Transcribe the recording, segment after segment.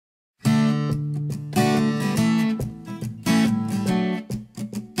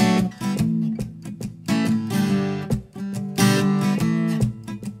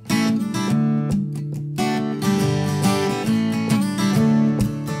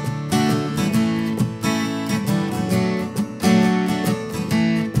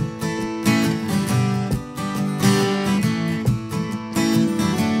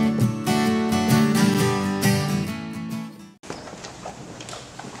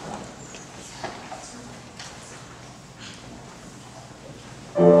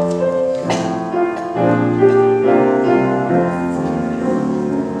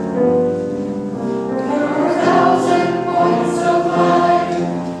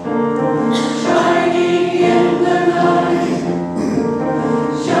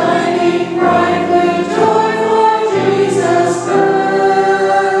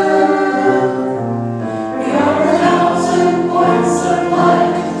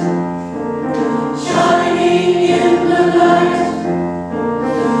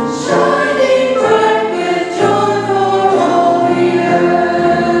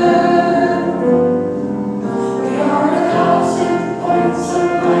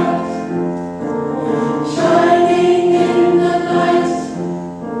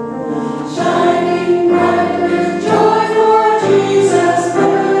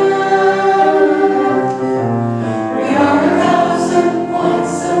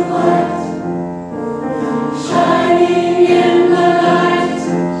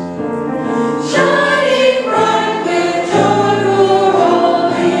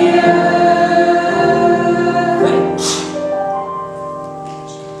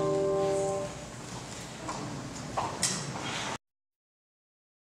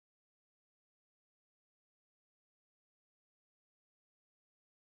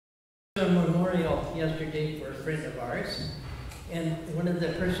yesterday for a friend of ours, and one of the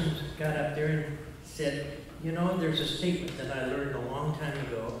persons got up there and said, you know, there's a statement that I learned a long time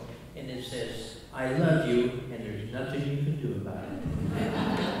ago, and it says, I love you, and there's nothing you can do about it.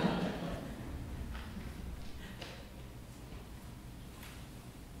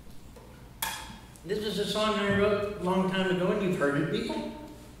 This is a song I wrote a long time ago, and you've heard it before,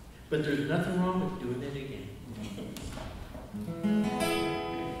 but there's nothing wrong with doing it again.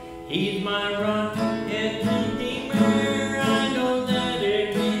 He's my rock and redeemer. I know that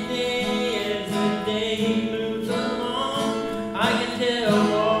every day as the day moves along, I can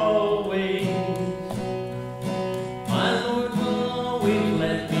tell always. My Lord will always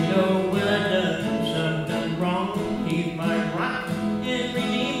let me know when I've done something wrong. He's my rock and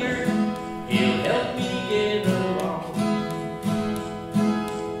redeemer. He'll help me get along.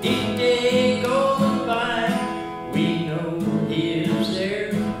 Each day goes by, we know He is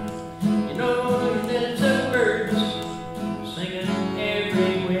there. You know that the birds singing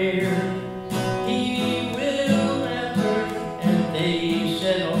everywhere. He will never, and they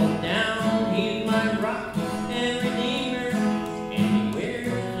settle down. He's my rock and redeemer, and He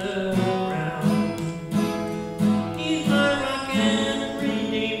wears a crown. He's my rock and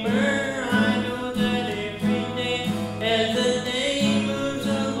redeemer. I know that every day, as the day moves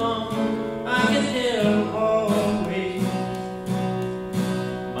along, I can tell always.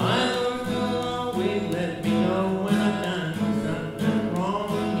 My Lord will always let me know when I've done something wrong.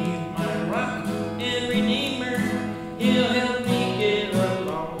 He's my rock and redeemer. He'll help me get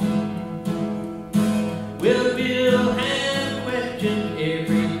along. We'll have questions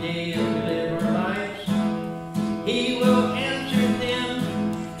every day as we live our lives. He will answer them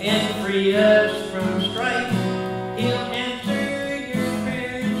and free us from strife. He'll answer your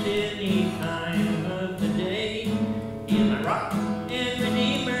prayers any time of the day. He's my rock and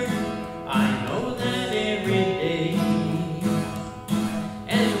redeemer. I know that every day.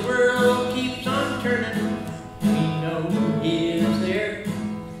 As the world keeps on turning, we know He is there.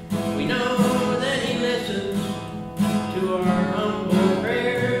 We know that He listens to our humble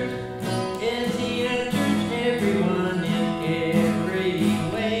prayers as He answers everyone in every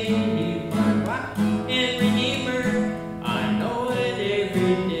way. He's my rock and redeemer. I know it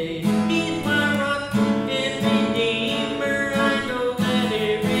every day. He's my rock and redeemer. I know that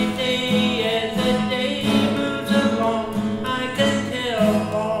every day as the day moves along, I can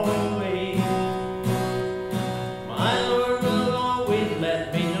tell always. My Lord will always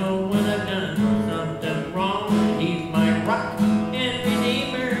let me know when I've done something wrong. He's my rock and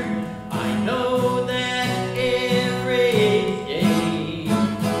redeemer. I know that every day.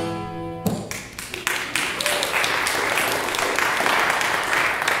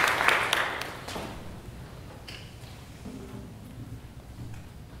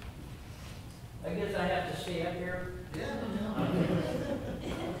 I guess I have to stay up here.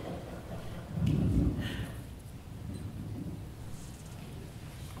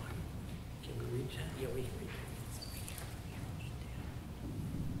 Can we reach that? Yeah, we can reach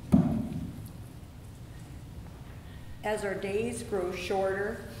As our days grow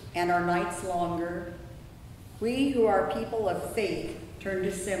shorter and our nights longer, we who are people of faith turn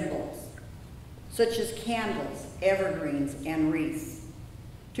to symbols, such as candles, evergreens, and wreaths,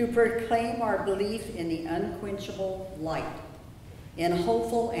 to proclaim our belief in the unquenchable light. In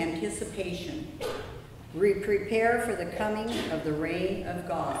hopeful anticipation, we prepare for the coming of the reign of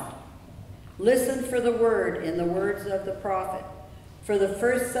God. Listen for the word in the words of the prophet for the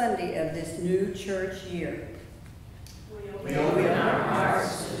first Sunday of this new church year. We open our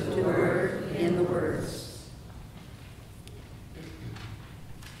hearts to the word in the words.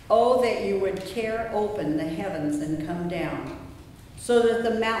 Oh, that you would tear open the heavens and come down, so that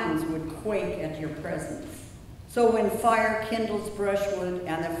the mountains would quake at your presence. So when fire kindles brushwood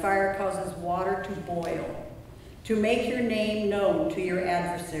and the fire causes water to boil, to make your name known to your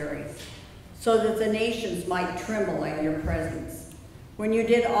adversaries, so that the nations might tremble at your presence. When you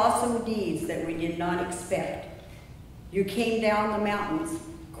did awesome deeds that we did not expect, you came down the mountains,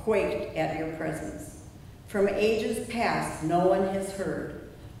 quaked at your presence. From ages past, no one has heard,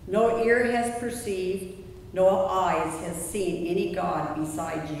 no ear has perceived, no eyes has seen any God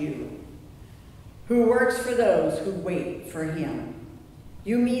besides you, who works for those who wait for Him.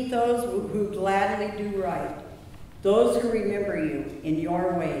 You meet those who gladly do right, those who remember you in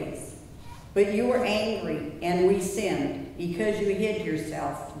your ways. But you were angry, and we sinned. Because you hid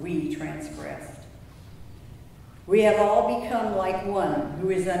yourself, we transgressed. We have all become like one who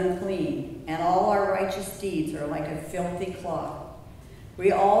is unclean, and all our righteous deeds are like a filthy cloth.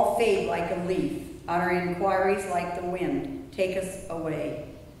 We all fade like a leaf, and our inquiries like the wind take us away.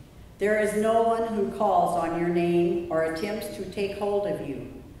 There is no one who calls on your name or attempts to take hold of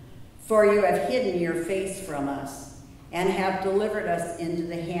you. For you have hidden your face from us and have delivered us into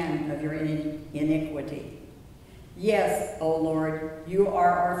the hand of your iniquity. Yes, O Lord, you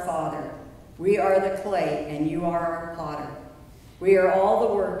are our Father. We are the clay, and you are our potter. We are all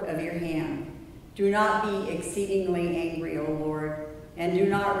the work of your hand. Do not be exceedingly angry, O Lord, and do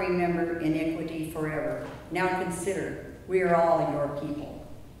not remember iniquity forever. Now consider, we are all your people.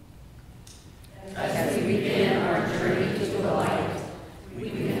 As we begin our journey to the light, we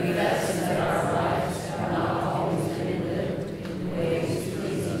confess that our lives have not always been lived in ways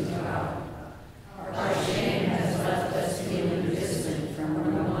pleasing to God. Our shame has left us feeling distant from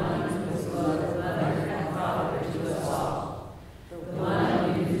the one who was both mother and father to us all, the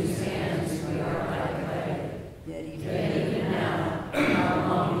one in whose hands we are like clay. Yet even now, our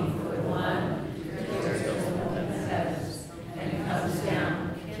longing for the one who tears open the heavens and comes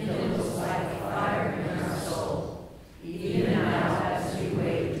down kindles like fire in our soul. Even now, as we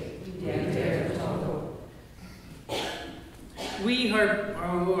wait, we dare to hope. We who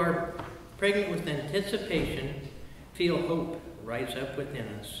are pregnant with anticipation feel hope rise up within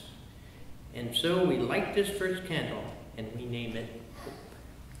us. And so we light this first candle and we name it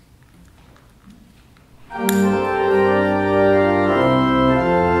hope.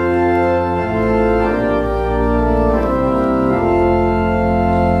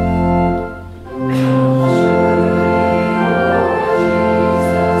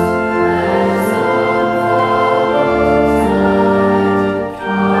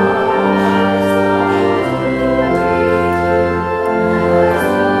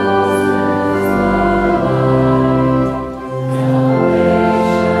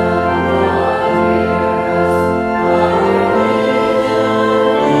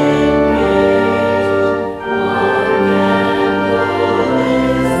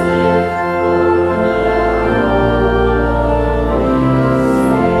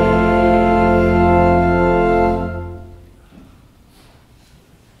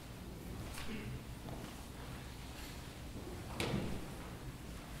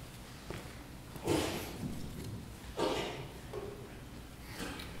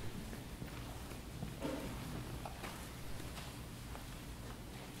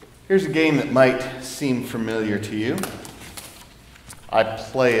 Here's a game that might seem familiar to you. I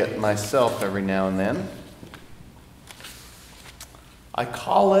play it myself every now and then. I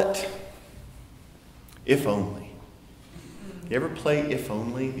call it If Only. You ever play If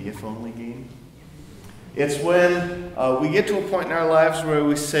Only, the If Only game? It's when we get to a point in our lives where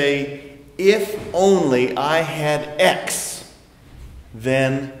we say, if only I had X,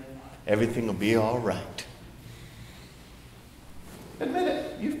 then everything will be all right. Admit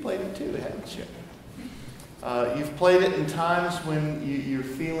it, you've played it too, haven't you? You've played it in times when you're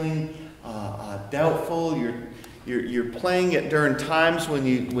feeling doubtful. You're playing it during times when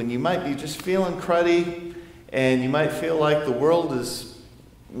you might be just feeling cruddy, and you might feel like the world is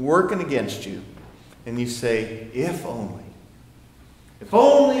working against you. And you say, if only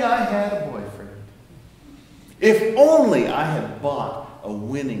I had a boyfriend. If only I had bought a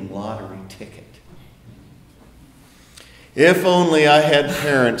winning lottery ticket. If only I had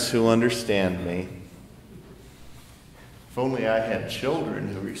parents who understand me. If only I had children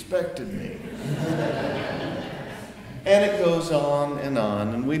who respected me. And it goes on,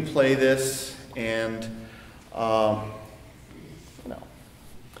 and we play this, and But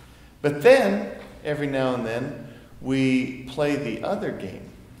then, every now and then, we play the other game.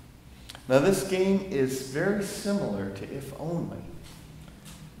 Now, this game is very similar to If Only.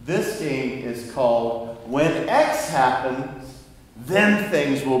 This game is called When X Happens, Then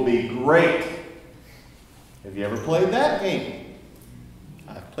Things Will Be Great. Have you ever played that game?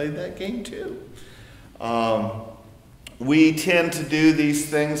 I've played that game too. We tend to do these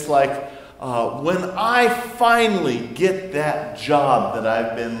things like, when I finally get that job that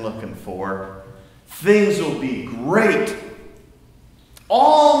I've been looking for, things will be great.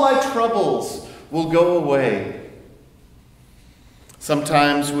 All my troubles will go away.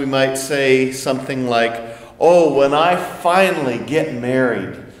 Sometimes we might say something like, oh, when I finally get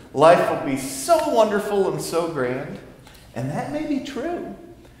married, life will be so wonderful and so grand. And that may be true,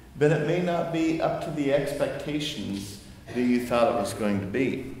 but it may not be up to the expectations that you thought it was going to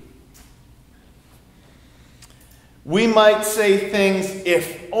be. We might say things,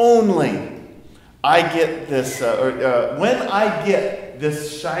 if only I get this, when I get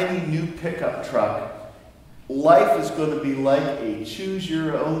this shiny new pickup truck, life is going to be like a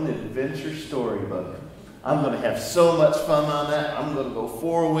choose-your-own-adventure storybook. I'm going to have so much fun on that. I'm going to go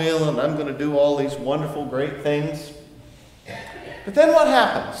four-wheeling. I'm going to do all these wonderful, great things. But then what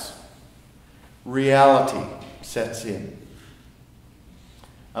happens? reality sets in.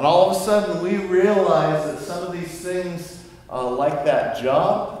 And all of a sudden we realize that some of these things, like that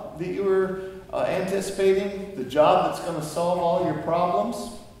job that you were anticipating, the job that's going to solve all your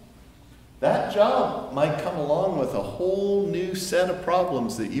problems, that job might come along with a whole new set of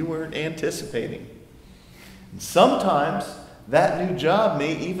problems that you weren't anticipating. And sometimes that new job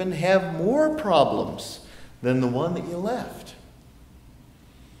may even have more problems than the one that you left.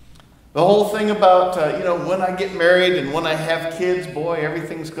 The whole thing about, when I get married and when I have kids, boy,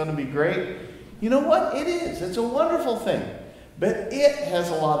 everything's going to be great. You know what? It is. It's a wonderful thing. But it has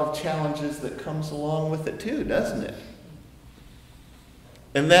a lot of challenges that comes along with it too, doesn't it?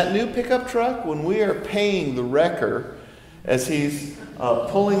 And that new pickup truck, when we are paying the wrecker as he's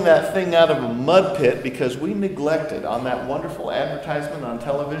pulling that thing out of a mud pit because we neglected on that wonderful advertisement on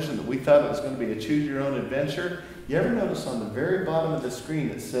television that we thought it was going to be a choose-your-own adventure, you ever notice on the very bottom of the screen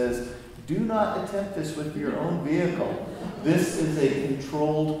it says, "Do not attempt this with your own vehicle. This is a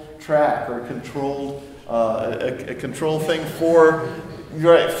controlled track or a controlled thing for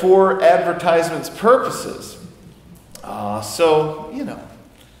advertisements purposes."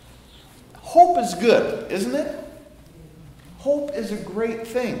 Hope is good, isn't it? Hope is a great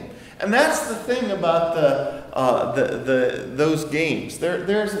thing. And that's the thing about those games.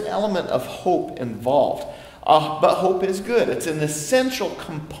 There's an element of hope involved. But hope is good. It's an essential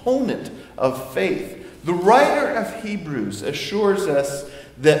component of faith. The writer of Hebrews assures us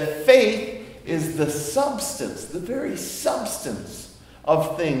that faith is the substance, the very substance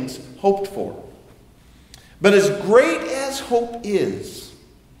of things hoped for. But as great as hope is,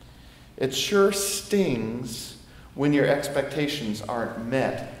 it sure stings when your expectations aren't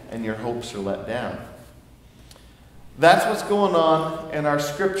met and your hopes are let down. That's what's going on in our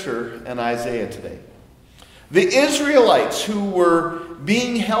scripture in Isaiah today. The Israelites who were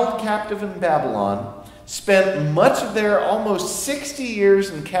being held captive in Babylon spent much of their almost 60 years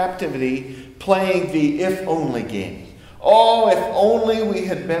in captivity playing the if-only game. Oh, if only we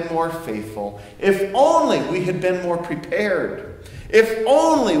had been more faithful. If only we had been more prepared. If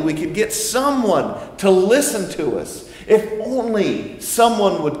only we could get someone to listen to us. If only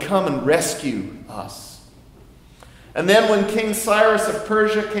someone would come and rescue us. And then when King Cyrus of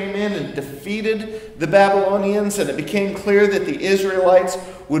Persia came in and defeated the Babylonians, and it became clear that the Israelites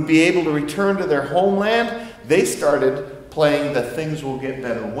would be able to return to their homeland, they started playing the things will get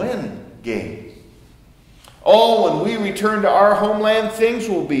better when game. Oh, when we return to our homeland, things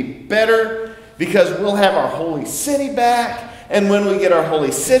will be better because we'll have our holy city back. And when we get our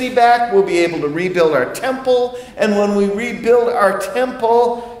holy city back, we'll be able to rebuild our temple. And when we rebuild our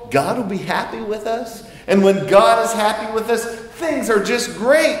temple, God will be happy with us. And when God is happy with us, things are just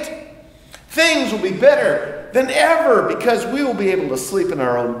great. Things will be better than ever because we will be able to sleep in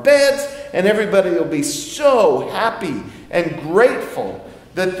our own beds, and everybody will be so happy and grateful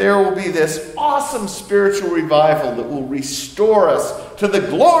that there will be this awesome spiritual revival that will restore us to the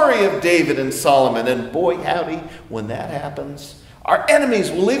glory of David and Solomon. And boy, howdy, when that happens, our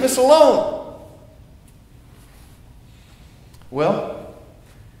enemies will leave us alone. Well,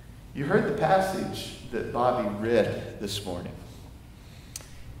 you heard the passage that Bobby read this morning.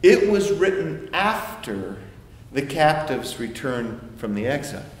 It was written after the captives returned from the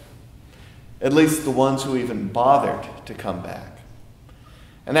exile. At least the ones who even bothered to come back.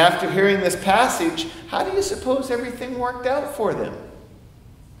 And after hearing this passage, how do you suppose everything worked out for them?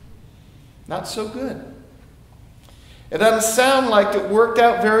 Not so good. It doesn't sound like it worked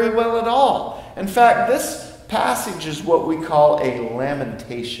out very well at all. In fact, this passage is what we call a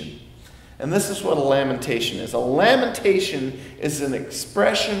lamentation. And this is what a lamentation is. A lamentation is an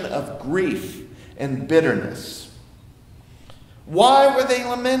expression of grief and bitterness. Why were they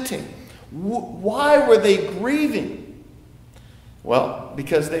lamenting? Why were they grieving? Well,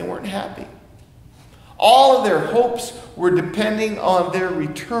 because they weren't happy. All of their hopes were depending on their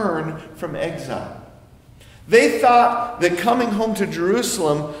return from exile. They thought that coming home to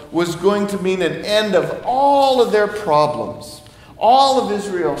Jerusalem was going to mean an end of all of their problems. All of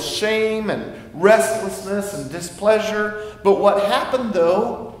Israel's shame and restlessness and displeasure. But what happened,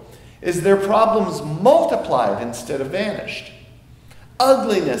 though, is their problems multiplied instead of vanished.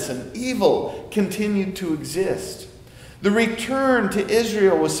 Ugliness and evil continued to exist. The return to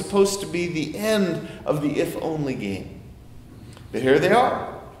Israel was supposed to be the end of the if-only game. But here they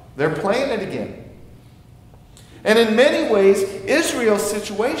are. They're playing it again. And in many ways, Israel's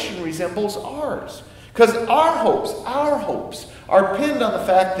situation resembles ours. Because our hopes are pinned on the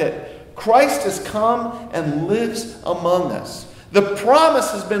fact that Christ has come and lives among us. The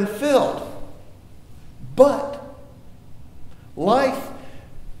promise has been filled. But life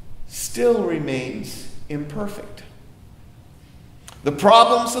still remains imperfect. The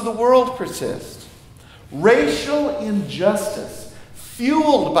problems of the world persist. Racial injustice,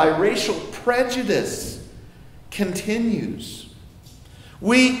 fueled by racial prejudice, continues.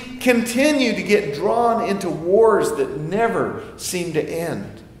 We continue to get drawn into wars that never seem to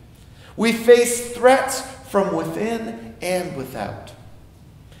end. We face threats from within and without.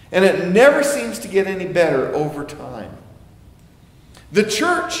 And it never seems to get any better over time. The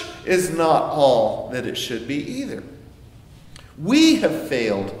church is not all that it should be either. We have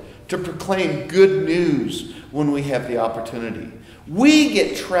failed to proclaim good news when we have the opportunity. We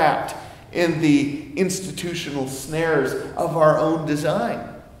get trapped in the institutional snares of our own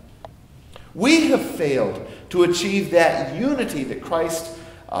design. We have failed to achieve that unity that Christ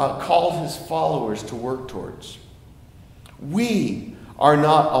called his followers to work towards. We are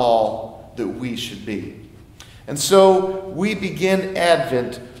not all that we should be. And so we begin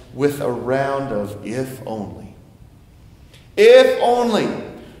Advent with a round of if only. If only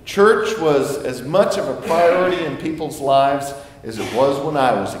church was as much of a priority in people's lives as it was when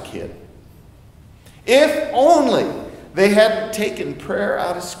I was a kid. If only they hadn't taken prayer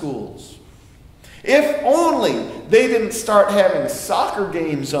out of schools. If only they didn't start having soccer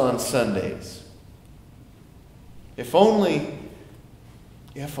games on Sundays. If only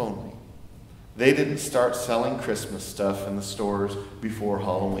they didn't start selling Christmas stuff in the stores before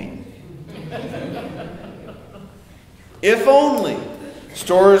Halloween. If only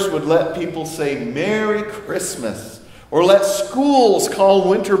stores would let people say Merry Christmas, or let schools call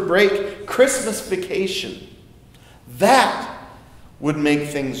winter break Christmas vacation. That would make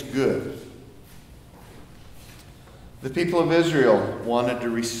things good. The people of Israel wanted to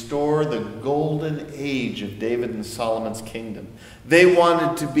restore the golden age of David and Solomon's kingdom. They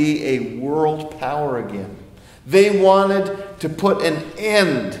wanted to be a world power again. They wanted to put an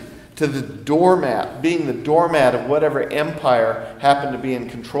end to the doormat, being the doormat of whatever empire happened to be in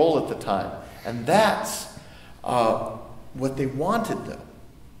control at the time. And that's what they wanted, though.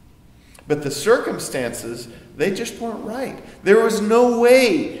 But the circumstances, they just weren't right. There was no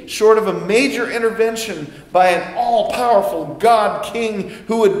way, short of a major intervention by an all-powerful God King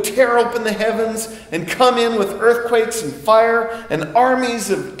who would tear open the heavens and come in with earthquakes and fire and armies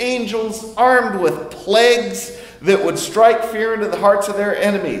of angels armed with plagues that would strike fear into the hearts of their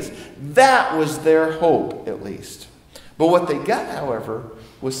enemies. That was their hope, at least. But what they got, however,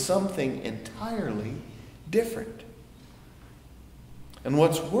 was something entirely different. And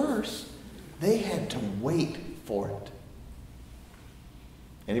what's worse, they had to wait for it.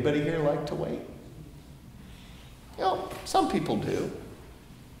 Anybody here like to wait? You know, some people do.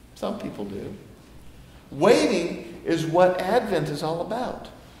 Some people do. Waiting is what Advent is all about.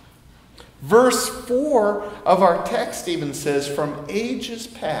 Verse 4 of our text even says, "From ages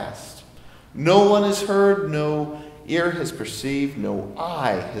past, no one has heard, no ear has perceived, no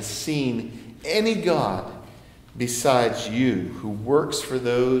eye has seen any God besides you, who works for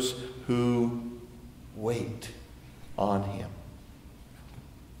those who wait on him."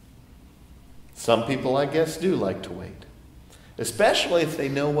 Some people, I guess, do like to wait, especially if they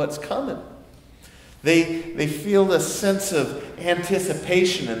know what's coming. They feel a sense of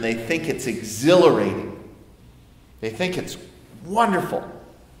anticipation and they think it's exhilarating. They think it's wonderful.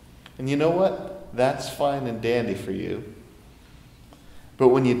 And you know what? That's fine and dandy for you. But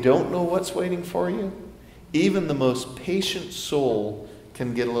when you don't know what's waiting for you, even the most patient soul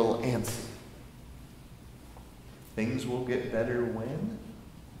can get a little antsy. Things will get better when?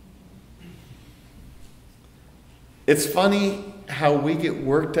 It's funny how we get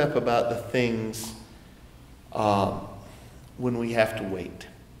worked up about the things when we have to wait.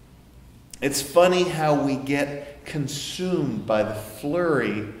 It's funny how we get consumed by the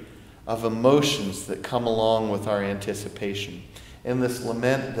flurry of emotions that come along with our anticipation. In this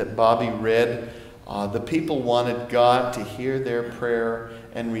lament that Bobby read, the people wanted God to hear their prayer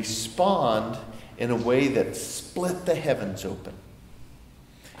and respond in a way that split the heavens open.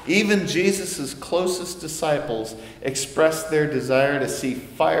 Even Jesus' closest disciples expressed their desire to see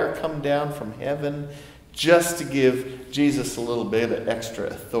fire come down from heaven just to give Jesus a little bit of extra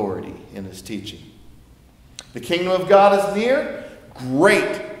authority in his teaching. The kingdom of God is near?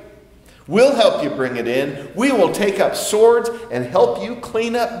 Great! We'll help you bring it in. We will take up swords and help you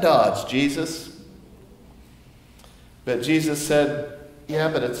clean up Dodge, Jesus. But Jesus said, yeah,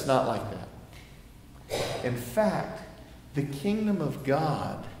 but it's not like that. In fact, the kingdom of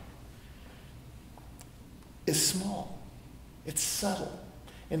God is small. It's subtle.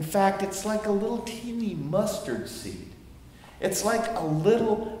 In fact, it's like a little teeny mustard seed. It's like a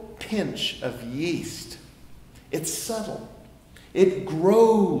little pinch of yeast. It's subtle. It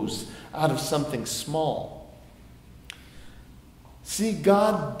grows out of something small. See,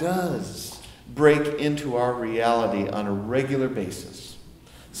 God does break into our reality on a regular basis.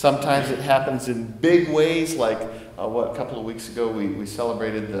 Sometimes it happens in big ways, like a couple of weeks ago we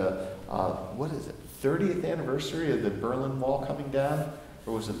celebrated the, 30th anniversary of the Berlin Wall coming down?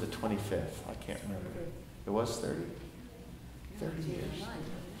 Or was it the 25th? I can't remember. It was 30? 30 years.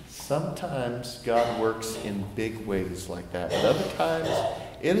 Sometimes God works in big ways like that. At other times,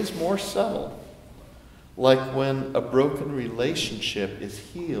 it is more subtle. Like when a broken relationship is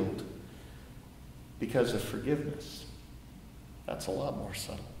healed because of forgiveness. That's a lot more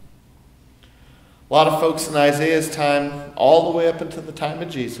subtle. A lot of folks in Isaiah's time, all the way up until the time of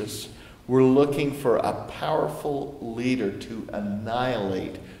Jesus, were looking for a powerful leader to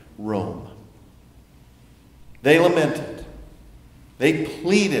annihilate Rome. They lamented. They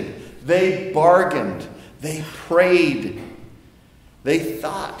pleaded. They bargained. They prayed. They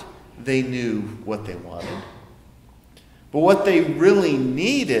thought they knew what they wanted. But what they really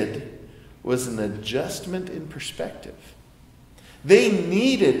needed was an adjustment in perspective. They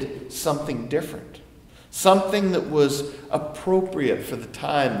needed something different. Something that was appropriate for the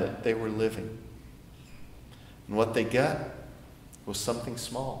time that they were living. And what they got was something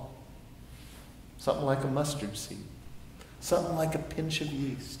small. Something like a mustard seed. Something like a pinch of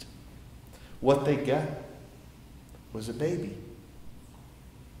yeast. What they got was a baby.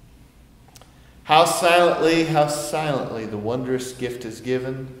 How silently the wondrous gift is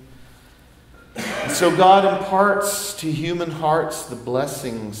given. And so God imparts to human hearts the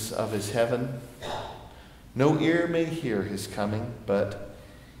blessings of his heaven. No ear may hear his coming, but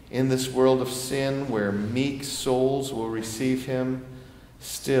in this world of sin where meek souls will receive him,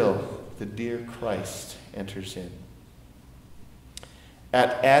 still the dear Christ enters in.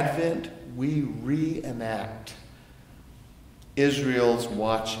 At Advent, we reenact Israel's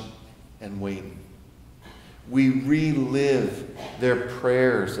watching and waiting. We relive their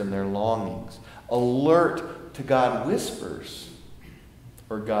prayers and their longings, alert to God whispers,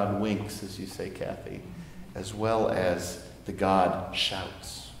 or God winks, as you say, Kathy, as well as the God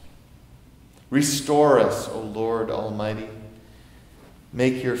shouts. Restore us, O Lord Almighty.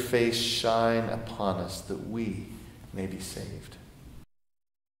 Make your face shine upon us that we may be saved.